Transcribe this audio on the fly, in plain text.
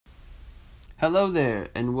Hello there,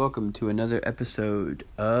 and welcome to another episode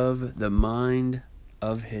of The Mind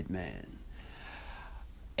of Hitman,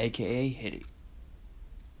 aka Hitty.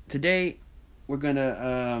 Today, we're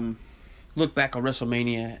gonna look back on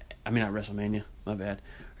WrestleMania. Not WrestleMania, my bad.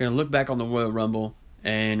 We're gonna look back on the Royal Rumble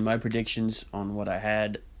and my predictions on what I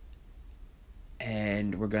had.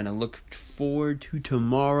 And we're gonna look forward to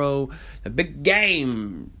tomorrow, the big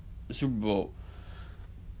game, the Super Bowl.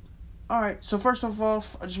 Alright, so first of all,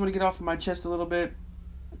 I just want to get off my chest a little bit.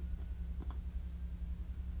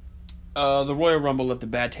 The Royal Rumble left a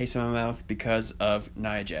bad taste in my mouth because of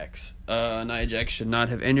Nia Jax. Nia Jax should not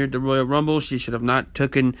have entered the Royal Rumble. She should have not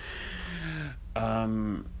taken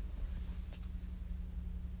R-Truth,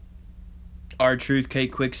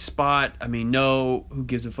 K-Quick's spot. No, who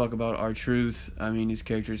gives a fuck about R-Truth? His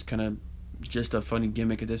character is kind of just a funny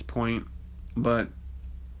gimmick at this point. But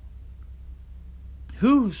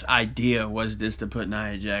whose idea was this to put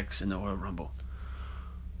Nia Jax in the Royal Rumble?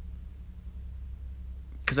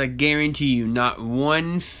 Because I guarantee you, not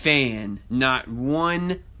one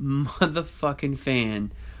motherfucking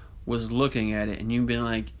fan was looking at it and you've been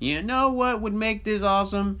like, you know what would make this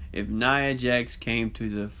awesome? If Nia Jax came to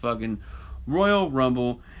the fucking Royal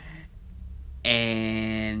Rumble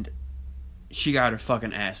and she got her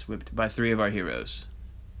fucking ass whipped by three of our heroes.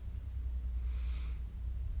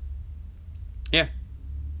 Yeah.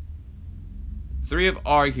 Three of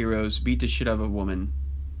our heroes beat the shit out of a woman.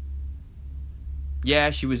 Yeah,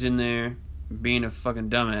 she was in there being a fucking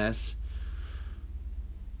dumbass.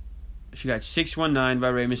 She got 619 by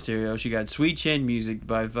Rey Mysterio. She got Sweet Chin Music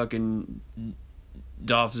by fucking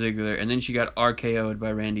Dolph Ziggler. And then she got RKO'd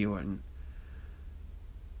by Randy Orton.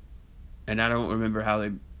 And I don't remember how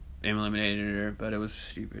they eliminated her, but it was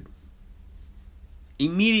stupid.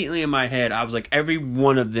 Immediately in my head, I was like, every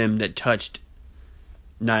one of them that touched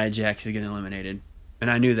Nia Jax is getting eliminated.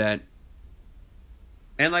 And I knew that.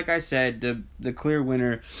 And like I said, the clear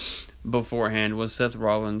winner beforehand was Seth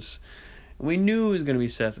Rollins. We knew it was going to be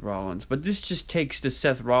Seth Rollins. But this just takes the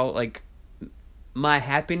Seth Rollins, my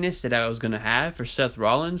happiness that I was going to have for Seth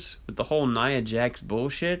Rollins with the whole Nia Jax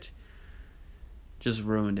bullshit, just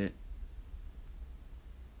ruined it.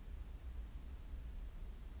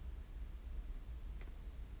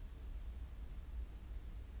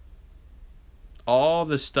 All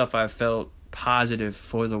the stuff I felt positive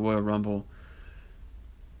for the Royal Rumble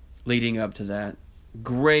leading up to that.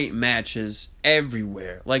 Great matches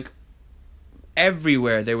everywhere.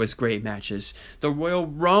 Everywhere there was great matches. The Royal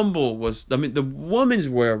Rumble the Women's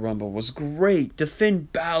Royal Rumble was great. The Finn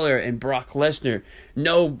Balor and Brock Lesnar.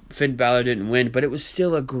 No, Finn Balor didn't win, but it was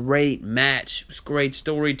still a great match. It was great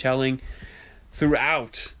storytelling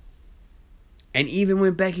throughout. And even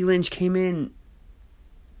when Becky Lynch came in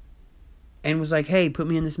and was like, hey, put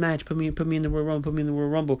me in this match. Put me in the Royal Rumble. Put me in the Royal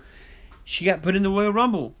Rumble. She got put in the Royal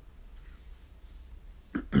Rumble.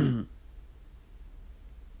 I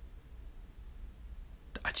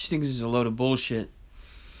just think this is a load of bullshit.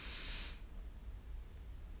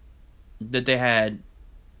 That they had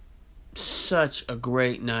such a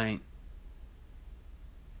great night.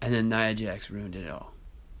 And then Nia Jax ruined it all.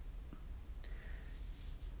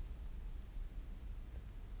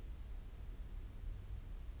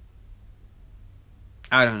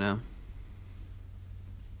 I don't know.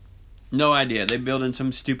 No idea. They building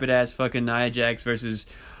some stupid ass fucking Nia Jax versus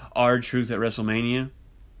R-Truth at WrestleMania.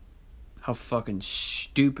 How fucking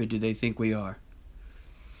stupid do they think we are?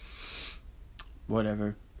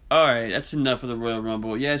 Whatever. Alright, that's enough of the Royal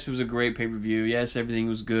Rumble. Yes, it was a great pay-per-view. Yes, everything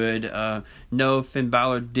was good. No, Finn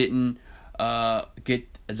Balor didn't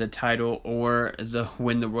get the title or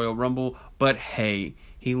win the Royal Rumble. But hey,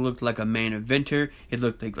 he looked like a main eventer. It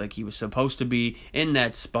looked like he was supposed to be in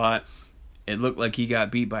that spot. It looked like he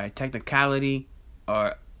got beat by a technicality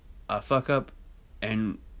or a fuck-up.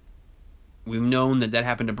 And we've known that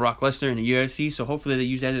happened to Brock Lesnar in the UFC. So hopefully they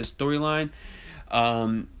use that as a storyline.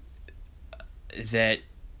 That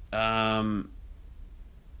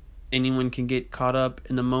anyone can get caught up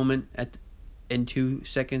in the moment in 2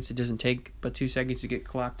 seconds. It doesn't take but 2 seconds to get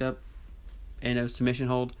clocked up in a submission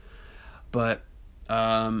hold. But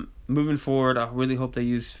moving forward, I really hope they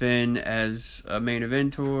use Finn as a main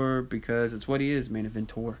eventor because it's what he is, main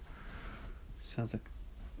eventor. Sounds like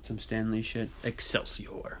some Stan Lee shit.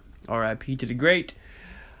 Excelsior. R.I.P. to the great.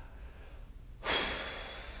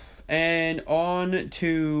 And on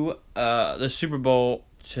to the Super Bowl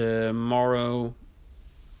tomorrow.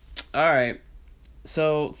 Alright.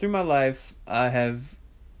 So, through my life, I have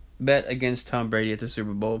bet against Tom Brady at the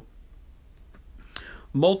Super Bowl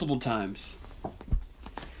multiple times.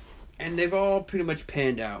 And they've all pretty much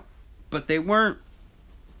panned out. But they weren't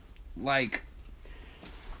like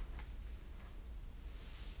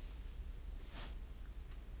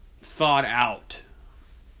thought out.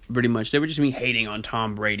 Pretty much. They were just me hating on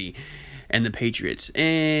Tom Brady and the Patriots.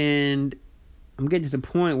 And I'm getting to the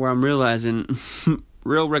point where I'm realizing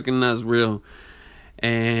real recognize real.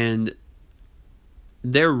 And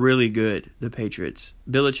they're really good, the Patriots.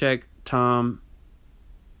 Belichick, Tom,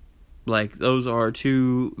 like, those are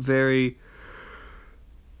two very,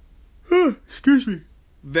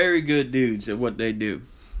 very good dudes at what they do.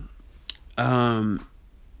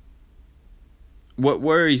 What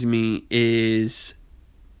worries me is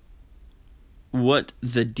what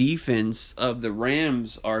the defense of the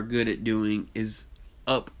Rams are good at doing is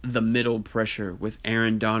up the middle pressure with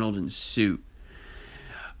Aaron Donald and Sue.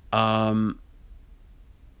 But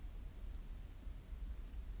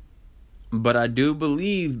I do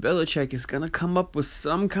believe Belichick is going to come up with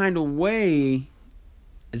some kind of way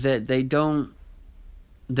that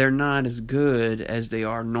they're not as good as they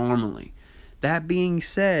are normally. That being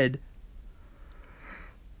said,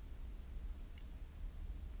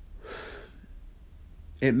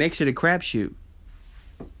 it makes it a crapshoot.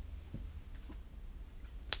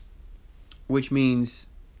 Which means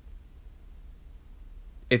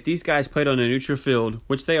if these guys played on a neutral field,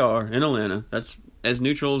 which they are in Atlanta, that's as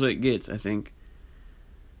neutral as it gets, I think.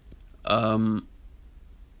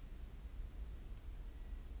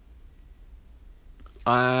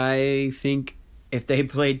 I think if they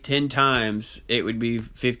played 10 times, it would be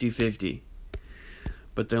 50-50.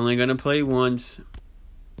 But they're only going to play once.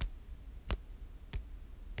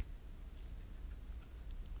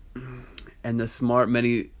 And the smart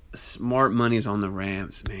money's on the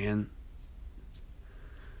Rams, man.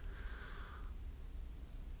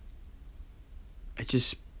 It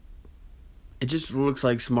just looks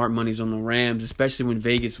like smart money's on the Rams, especially when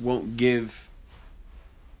Vegas won't give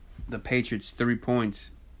the Patriots 3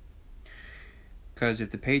 points. Because if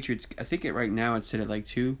the Patriots, I think right now it's set at like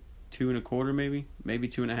 2.25 maybe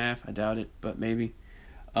 2.5. I doubt it, but maybe.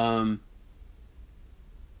 Because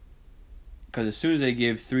as soon as they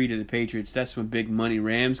give 3 to the Patriots, that's when big money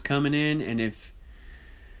Rams coming in, and if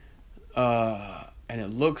and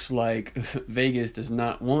it looks like Vegas does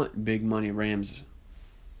not want big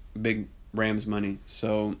Rams money,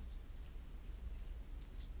 so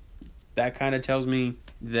that kind of tells me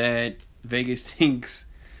that Vegas thinks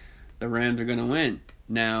the Rams are going to win.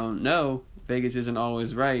 Now, no, Vegas isn't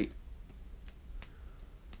always right,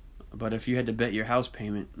 but if you had to bet your house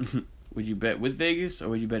payment, would you bet with Vegas or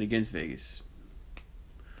would you bet against Vegas?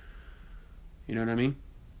 You know what I mean?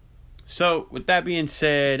 So, with that being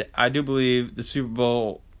said, I do believe the Super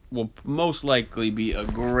Bowl will most likely be a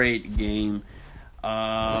great game.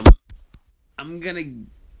 I'm going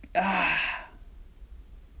to...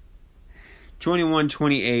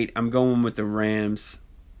 21-28, I'm going with the Rams.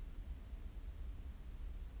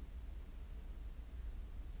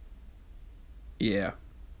 Yeah.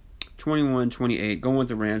 21-28, going with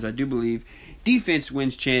the Rams. I do believe defense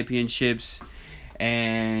wins championships,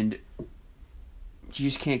 and you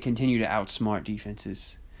just can't continue to outsmart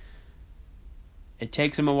defenses. It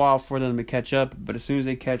takes them a while for them to catch up, but as soon as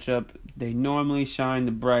they catch up, they normally shine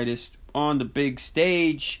the brightest on the big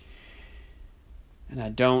stage. And I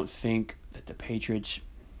don't think that the Patriots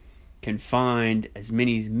can find as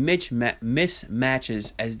many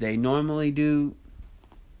mismatches as they normally do.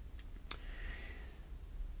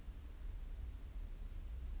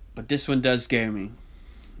 But this one does scare me.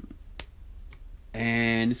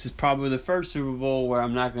 And this is probably the first Super Bowl where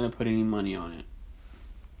I'm not going to put any money on it.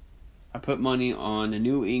 I put money on the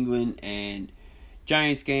New England and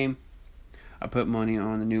Giants game. I put money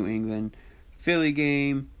on the New England Philly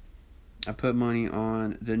game. I put money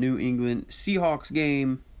on the New England Seahawks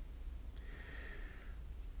game.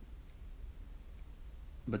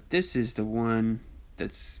 But this is the one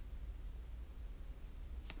that's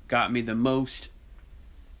got me the most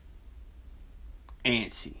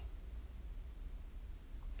antsy.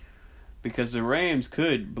 Because the Rams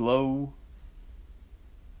could blow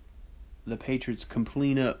the Patriots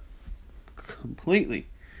completely.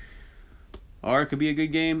 Or it could be a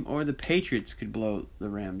good game, or the Patriots could blow the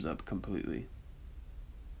Rams up completely.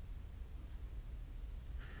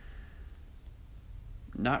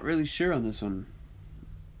 Not really sure on this one.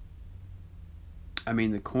 I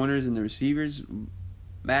mean, the corners and the receivers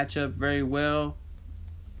match up very well.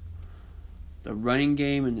 The running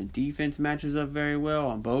game and the defense matches up very well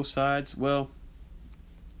on both sides. Well,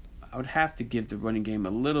 I would have to give the running game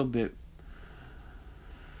a little bit.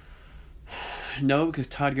 No, because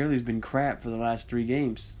Todd Gurley's been crap for the last 3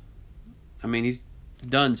 games. I mean, he's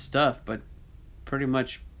done stuff, but pretty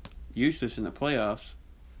much useless in the playoffs.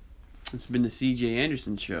 It's been the C.J.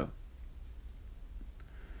 Anderson show.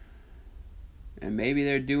 And maybe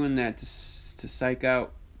they're doing that to psych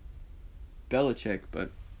out Belichick,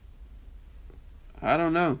 but I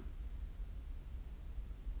don't know.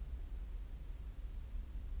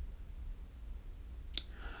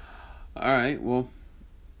 All right, well,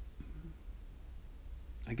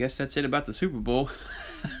 I guess that's it about the Super Bowl.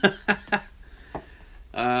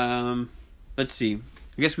 Let's see.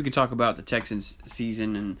 I guess we could talk about the Texans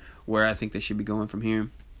season and where I think they should be going from here.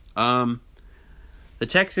 The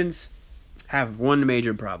Texans have one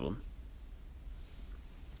major problem.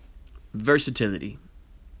 Versatility.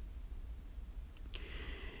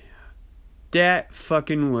 That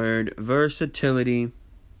fucking word, versatility.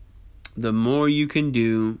 The more you can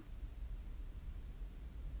do,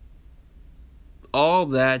 all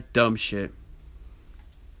that dumb shit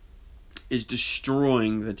is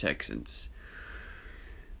destroying the Texans.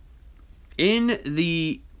 In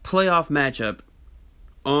the playoff matchup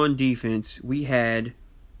on defense, we had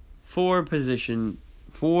four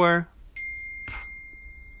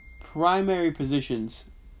primary positions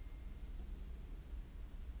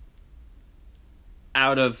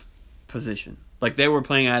out of position. Like, they were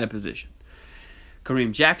playing out of position.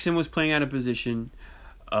 Kareem Jackson was playing out of position.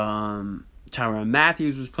 Tyrann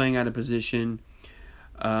Mathieu was playing out of position.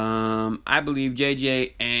 I believe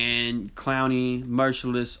JJ and Clowney,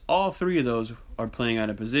 Merciless, all three of those are playing out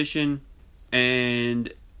of position.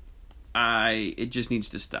 And it just needs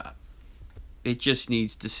to stop. It just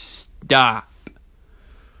needs to stop.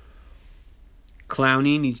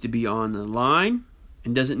 Clowney needs to be on the line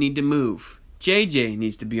and doesn't need to move. JJ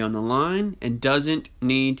needs to be on the line and doesn't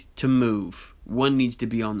need to move. One needs to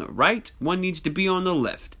be on the right. One needs to be on the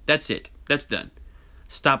left. That's it. That's done.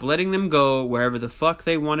 Stop letting them go wherever the fuck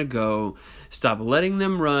they want to go. Stop letting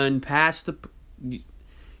them run past the...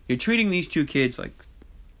 You're treating these two kids like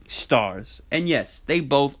stars. And yes, they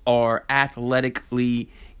both are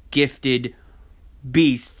athletically gifted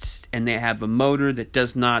beasts. And they have a motor that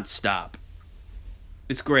does not stop.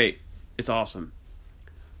 It's great. It's awesome.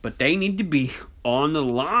 But they need to be on the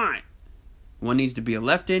line. One needs to be a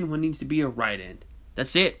left end. One needs to be a right end.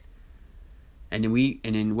 That's it. And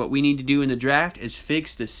then what we need to do in the draft is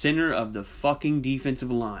fix the center of the fucking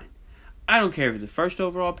defensive line. I don't care if it's a first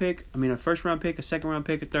round pick, a second round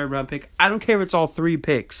pick, a third round pick. I don't care if it's all three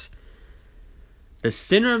picks. The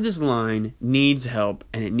center of this line needs help,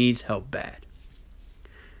 and it needs help bad.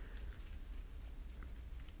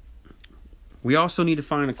 We also need to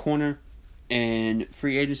find a corner in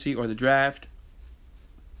free agency or the draft.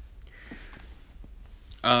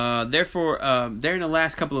 Therefore, there in the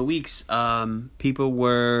last couple of weeks, people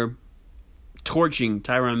were torching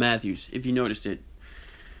Tyrann Mathieu, if you noticed it.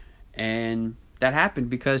 And that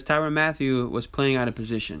happened because Tyrann Mathieu was playing out of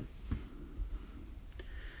position.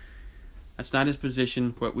 That's not his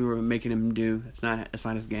position, what we were making him do. That's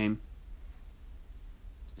not his game.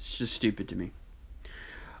 It's just stupid to me.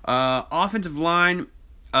 Offensive line,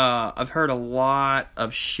 I've heard a lot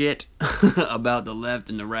of shit about the left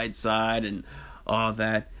and the right side and all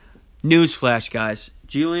that. Newsflash, guys.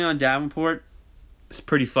 Julian Davenport is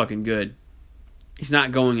pretty fucking good. He's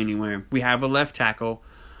not going anywhere. We have a left tackle.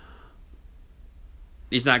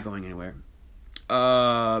 He's not going anywhere.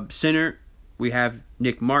 Center, we have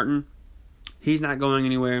Nick Martin. He's not going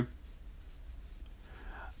anywhere.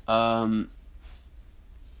 Dang.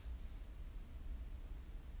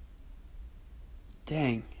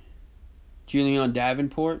 Julian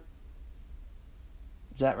Davenport?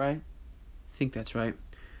 Is that right? I think that's right.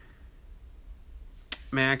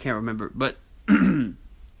 Man, I can't remember. But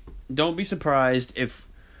don't be surprised if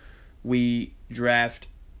we draft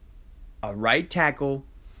a right tackle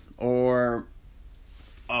or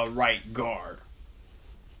a right guard.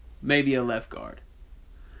 Maybe a left guard.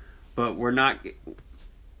 But we're not...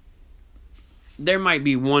 There might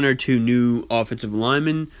be one or two new offensive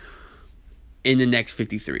linemen in the next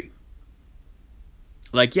 53.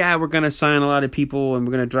 Like, yeah, we're going to sign a lot of people and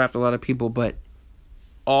we're going to draft a lot of people, but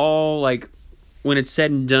all, like, when it's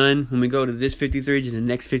said and done, when we go to this 53 to the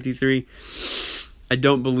next 53, I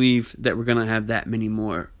don't believe that we're going to have that many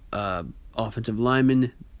more offensive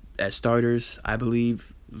linemen as starters. I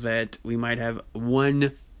believe that we might have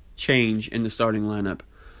one change in the starting lineup.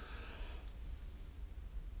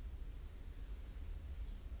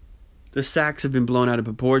 The sacks have been blown out of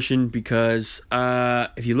proportion because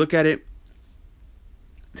if you look at it,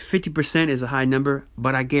 50% is a high number,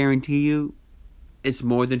 but I guarantee you it's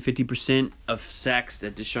more than 50% of sacks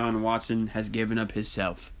that Deshaun Watson has given up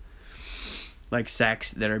himself. Like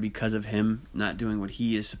sacks that are because of him not doing what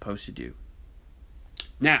he is supposed to do.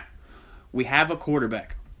 Now, we have a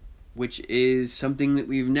quarterback, which is something that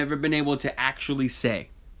we've never been able to actually say.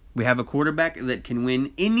 We have a quarterback that can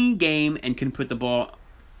win any game and can put the ball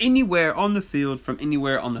anywhere on the field from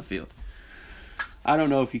anywhere on the field. I don't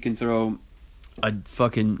know if he can throw a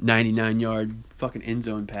fucking 99-yard fucking end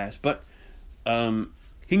zone pass, but he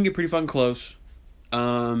can get pretty fucking close.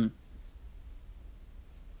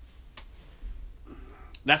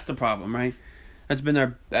 That's the problem, right? That's been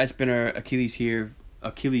our Achilles heel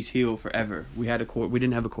forever. We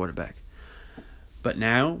didn't have a quarterback, but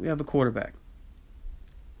now we have a quarterback.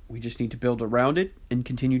 We just need to build around it and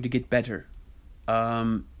continue to get better.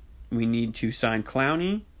 We need to sign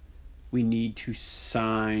Clowney. We need to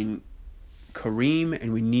sign Kareem,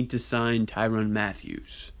 and we need to sign Tyrann Mathieu.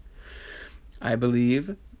 I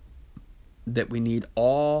believe that we need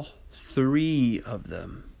all three of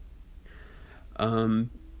them.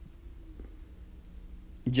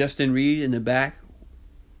 Justin Reed in the back.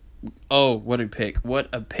 Oh, what a pick. What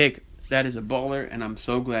a pick. That is a baller, and I'm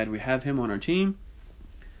so glad we have him on our team.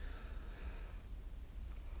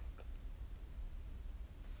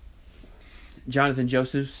 Jonathan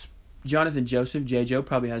Joseph, J-Joe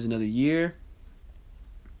probably has another year.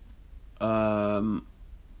 I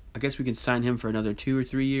guess we can sign him for another 2 or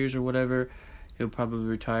 3 years or whatever. He'll probably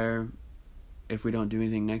retire if we don't do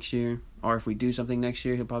anything next year. Or if we do something next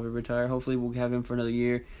year, he'll probably retire. Hopefully we'll have him for another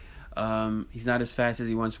year. He's not as fast as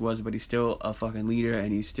he once was, but he's still a fucking leader,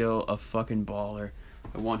 and he's still a fucking baller.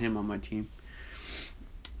 I want him on my team.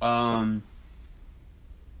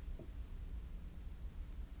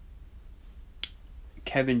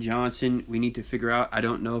 Kevin Johnson, we need to figure out. I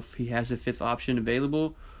don't know if he has a fifth option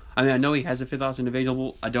available. I mean, I know he has a fifth option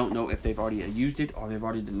available. I don't know if they've already used it or they've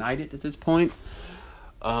already denied it at this point.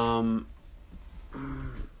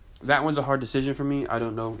 That one's a hard decision for me. I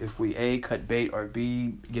don't know if we A, cut bait, or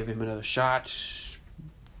B, give him another shot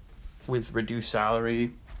with reduced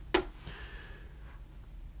salary.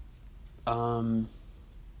 Yeah,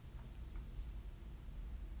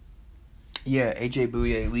 AJ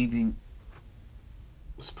Bouye leaving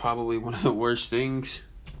was probably one of the worst things.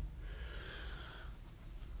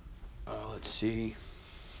 Let's see.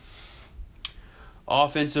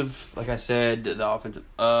 Offensive, like I said, the offensive.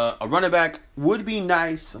 A running back would be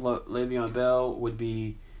nice. Le'Veon Bell would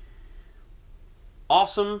be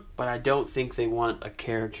awesome, but I don't think they want a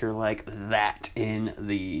character like that in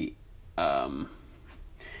the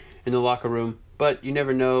locker room. But you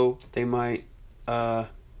never know. They might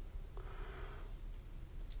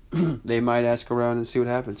they might ask around and see what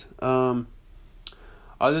happens.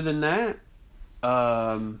 Other than that,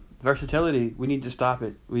 versatility. We need to stop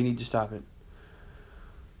it.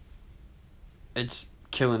 It's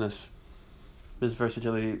killing us. This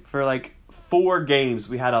versatility. For like 4 games,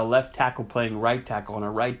 we had a left tackle playing right tackle and a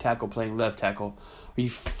right tackle playing left tackle. Are you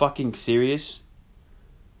fucking serious?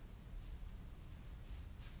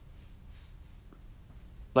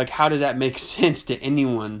 Like, how did that make sense to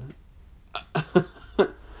anyone?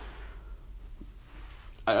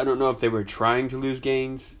 I don't know if they were trying to lose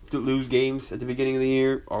games at the beginning of the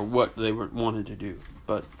year or what they wanted to do,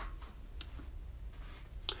 but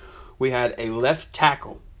we had a left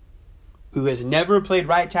tackle who has never played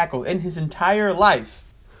right tackle in his entire life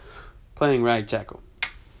playing right tackle.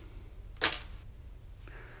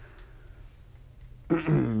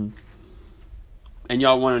 And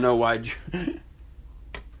y'all want to know why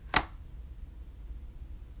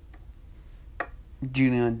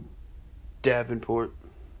Julian Davenport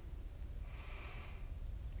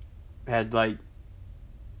had like,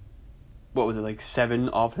 what was it, like 7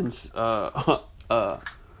 offense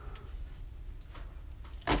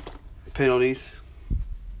penalties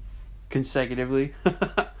consecutively.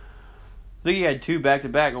 I think he had 2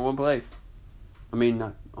 back-to-back on one play. I mean,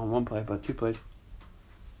 not on one play, but 2 plays.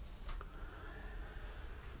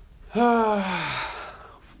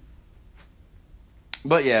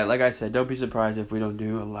 But yeah, like I said, don't be surprised if we don't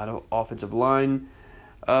do a lot of offensive line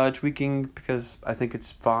tweaking, because I think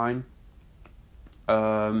it's fine.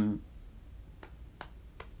 A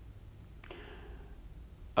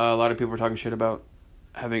lot of people were talking shit about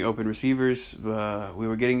having open receivers. We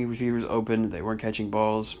were getting receivers open. They weren't catching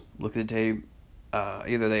balls. Look at the tape.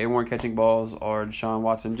 Either they weren't catching balls or Deshaun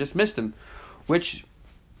Watson just missed them, which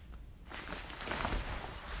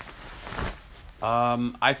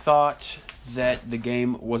I thought that the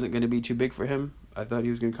game wasn't going to be too big for him. I thought he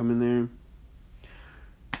was going to come in there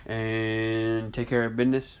and take care of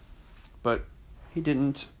business, but he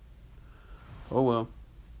didn't. Oh well.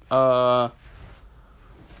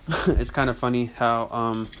 It's kind of funny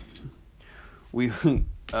how we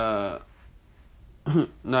not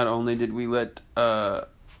only did we let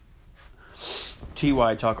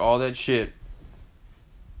T.Y. talk all that shit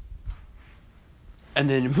and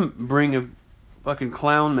then bring a fucking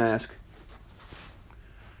clown mask.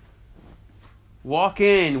 Walk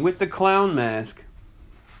in with the clown mask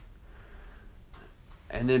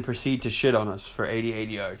and then proceed to shit on us for 88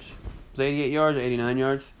 yards. It was 88 yards or 89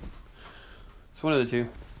 yards? It's one of the two.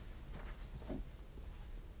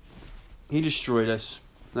 He destroyed us.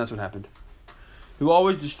 That's what happened. He will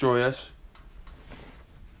always destroy us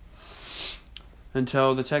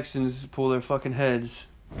until the Texans pull their fucking heads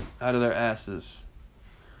out of their asses.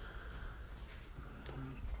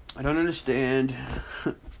 I don't understand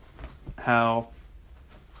how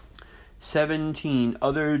 17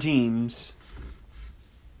 other teams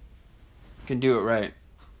can do it right.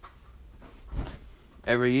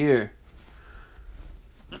 Every year,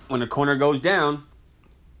 when a corner goes down,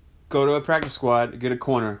 go to a practice squad, get a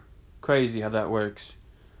corner. Crazy how that works.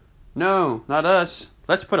 No, not us.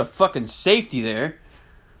 Let's put a fucking safety there.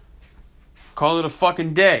 Call it a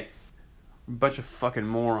fucking day. Bunch of fucking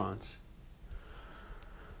morons.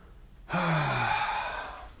 And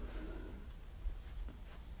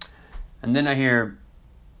then I hear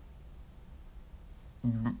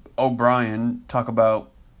O'Brien talk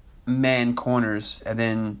about man corners, and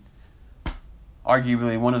then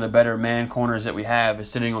arguably one of the better man corners that we have is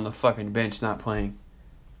sitting on the fucking bench not playing.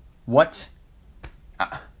 What?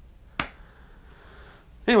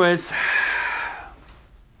 Anyways,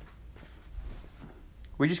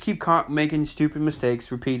 we just keep making stupid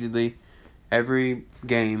mistakes repeatedly. Every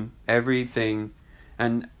game, everything.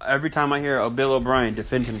 And every time I hear Bill O'Brien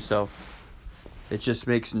defend himself, it just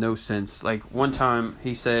makes no sense. Like, one time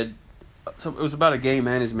he said, so it was about a game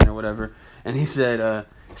management or whatever, and he said,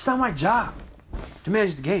 it's not my job to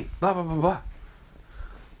manage the game, blah, blah, blah, blah.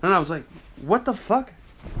 And I was like, what the fuck?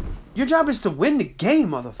 Your job is to win the game,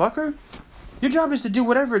 motherfucker. Your job is to do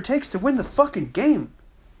whatever it takes to win the fucking game.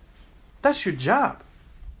 That's your job.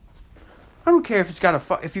 I don't care if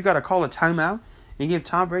if you got to call a timeout and give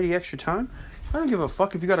Tom Brady extra time. I don't give a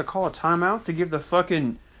fuck if you got to call a timeout to give the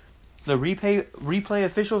replay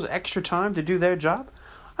officials extra time to do their job.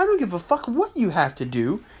 I don't give a fuck what you have to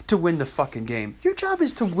do to win the fucking game. Your job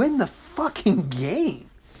is to win the fucking game.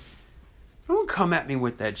 Don't come at me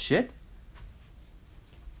with that shit.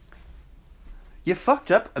 You fucked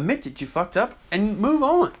up, admit that you fucked up, and move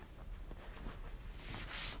on.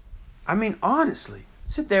 I mean, honestly,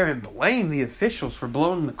 sit there and blame the officials for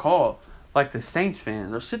blowing the call like the Saints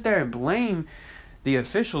fans. Or sit there and blame the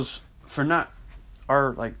officials for not,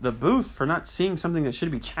 or like the booth for not seeing something that should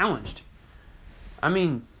be challenged. I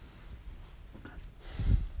mean,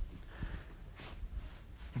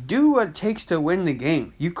 do what it takes to win the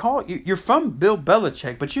game. You're from Bill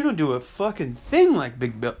Belichick, but you don't do a fucking thing like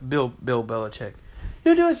Bill Belichick.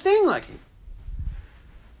 You don't do a thing like it.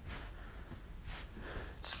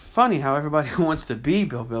 It's funny how everybody wants to be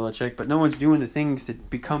Bill Belichick, but no one's doing the things to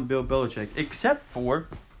become Bill Belichick, except for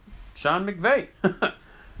Sean McVay.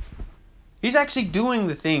 He's actually doing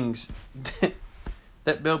the things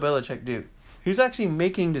that Bill Belichick do. He's actually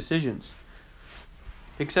making decisions.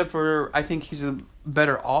 Except for, I think he's a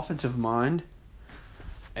better offensive mind,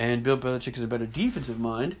 and Bill Belichick is a better defensive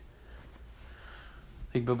mind.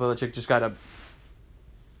 I think Bill Belichick just got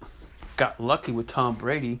lucky with Tom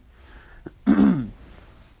Brady.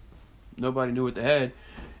 Nobody knew what they had.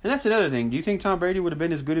 And that's another thing. Do you think Tom Brady would have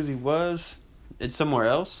been as good as he was at somewhere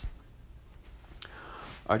else?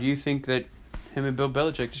 Or do you think that him and Bill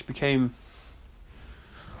Belichick just became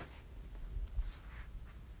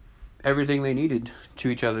everything they needed to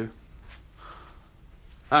each other?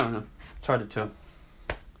 I don't know. It's hard to tell.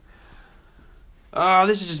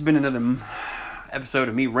 This has just been another episode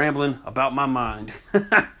of me rambling about my mind.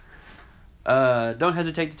 Don't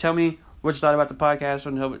hesitate to tell me what you thought about the podcast.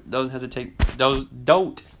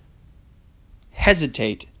 Don't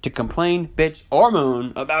hesitate to complain, bitch, or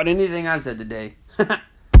moan about anything I said today.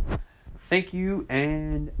 Thank you,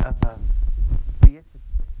 and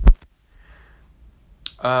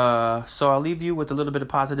so I'll leave you with a little bit of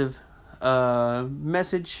positive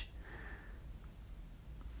message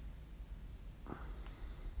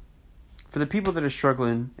for the people that are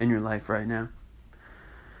struggling in your life right now.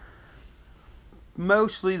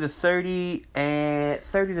 Mostly the 30 to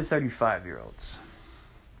 35 year olds.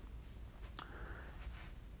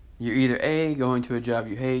 You're either A, going to a job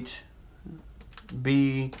you hate,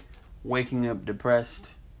 B, waking up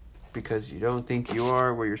depressed because you don't think you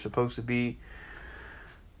are where you're supposed to be,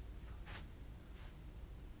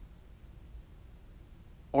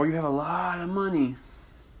 or you have a lot of money,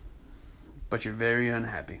 but you're very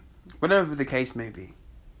unhappy. Whatever the case may be,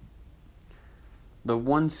 the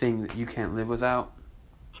one thing that you can't live without,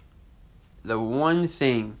 that one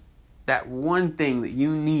thing that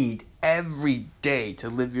you need every day to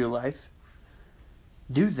live your life,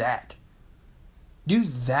 do that. Do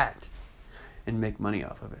that and make money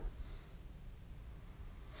off of it.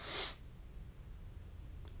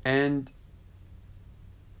 and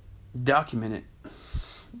document it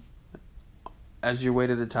as your way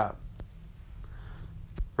to the top.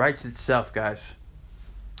 Writes itself, guys.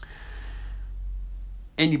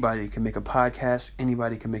 Anybody can make a podcast.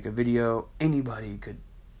 Anybody can make a video. Anybody could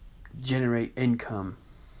generate income.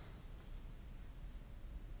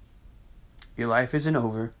 Your life isn't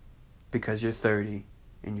over because you're 30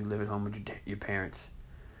 and you live at home with your parents.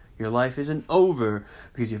 Your life isn't over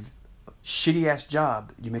because you have a shitty ass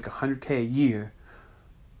job. You make $100K a year,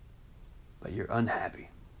 but you're unhappy.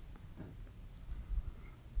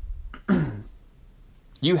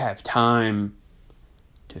 You have time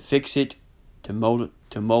to fix it, to mold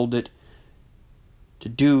it, to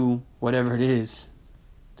do whatever it is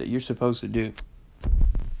that you're supposed to do.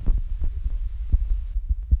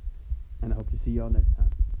 And I hope to see y'all next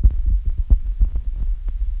time.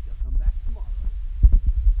 Y'all come back tomorrow.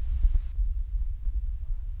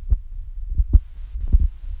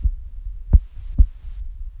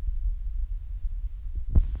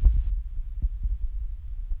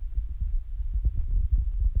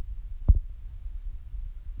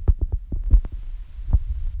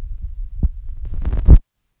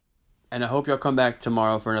 And I hope y'all come back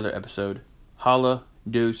tomorrow for another episode. Holla,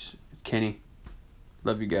 deuce, Kenny.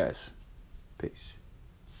 Love you guys. Peace.